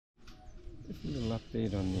Little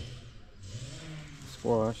update on the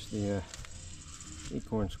squash, the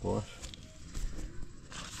acorn squash.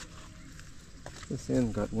 This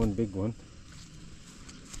end got one big one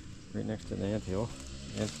right next to the anthill.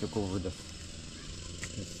 Ants took over this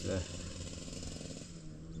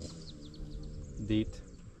date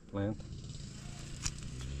plant.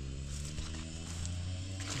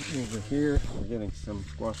 Over here, we're getting some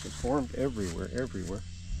squashes formed everywhere. Everywhere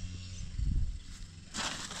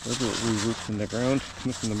it roots in the ground,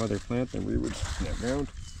 comes from the mother plant and roots in the ground.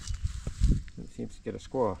 And it seems to get a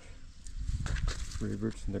squash.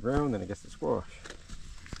 Roots in the ground, then it gets the squash.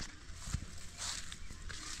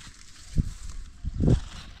 There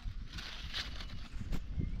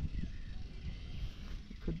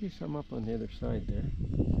could be some up on the other side there.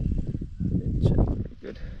 Didn't check very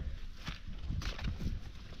good.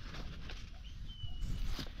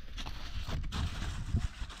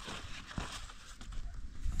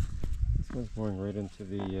 This one's going right into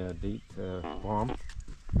the date bomb.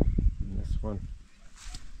 And this one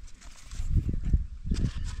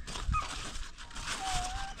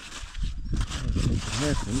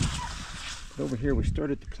but over here we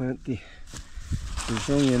started to plant the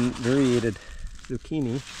Brazilian variated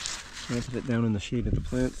zucchini. Planted it down in the shade of the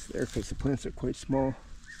plants there because the plants are quite small.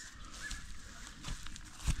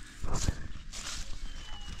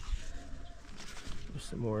 There's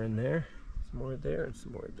some more in there, some more there, and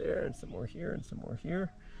some more there, and some more here, and some more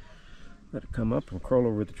here. Let it come up and crawl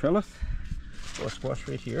over the trellis. Or squash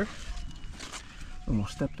right here.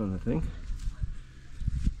 Almost stepped on the thing.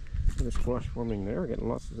 There's squash forming there. We're getting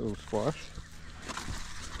lots of little squash.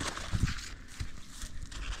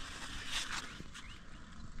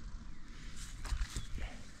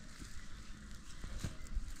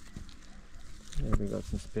 There we got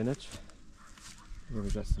some spinach. Here we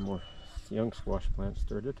got some more young squash plants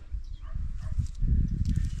started.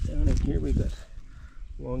 Down in here we got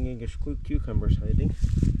long English cucumbers hiding.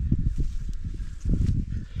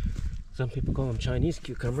 Some people call them Chinese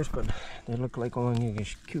cucumbers, but they look like long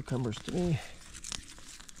English cucumbers to me.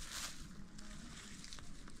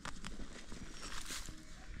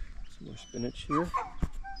 Some more spinach here.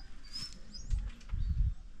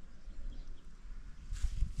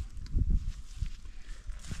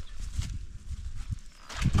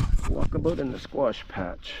 Walk about in the squash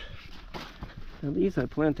patch. Now these I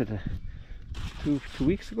planted 2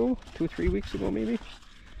 weeks ago, 3 weeks ago maybe.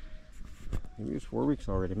 Maybe it was 4 weeks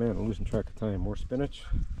already. Man, I'm losing track of time. More spinach,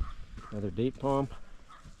 another date palm,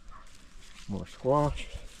 more squash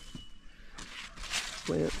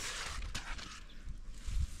plants.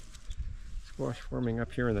 Squash forming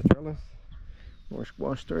up here in the trellis. More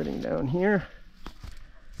squash starting down here.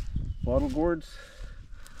 Bottle gourds.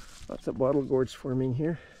 Lots of bottle gourds forming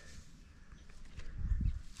here.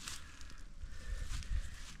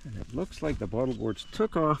 And it looks like the bottle gourds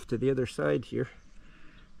took off to the other side here.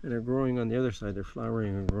 And they're growing on the other side. They're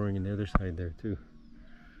flowering and growing on the other side there too.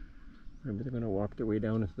 Maybe they're going to walk their way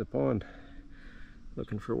down into the pond.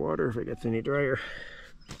 Looking for water if it gets any drier.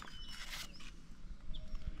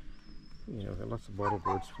 Yeah, we've got lots of bottle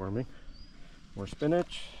gourds forming. More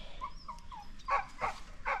spinach.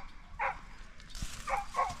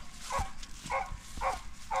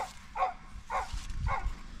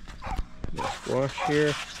 More squash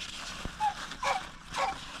here.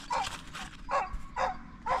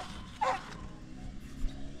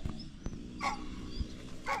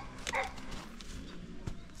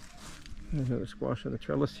 Another squash on the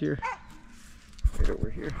trellis here, right over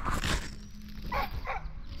here.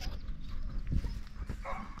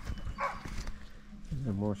 And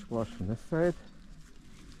then more squash from this side.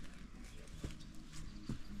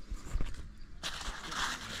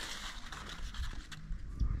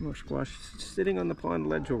 More squash sitting on the pond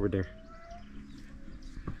ledge over there.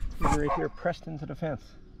 And right here, pressed into the fence.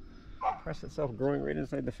 Pressed itself, growing right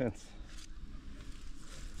inside the fence.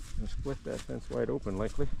 I'll split that fence wide open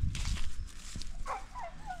likely.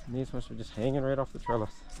 And these ones are just hanging right off the trellis.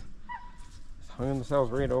 Just hung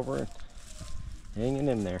themselves right over it. Hanging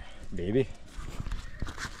in there, baby.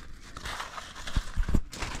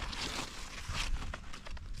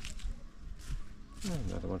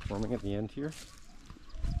 Another one forming at the end here.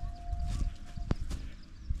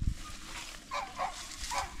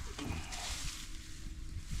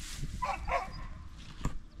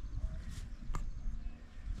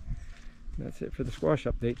 That's it for the squash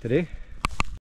update today.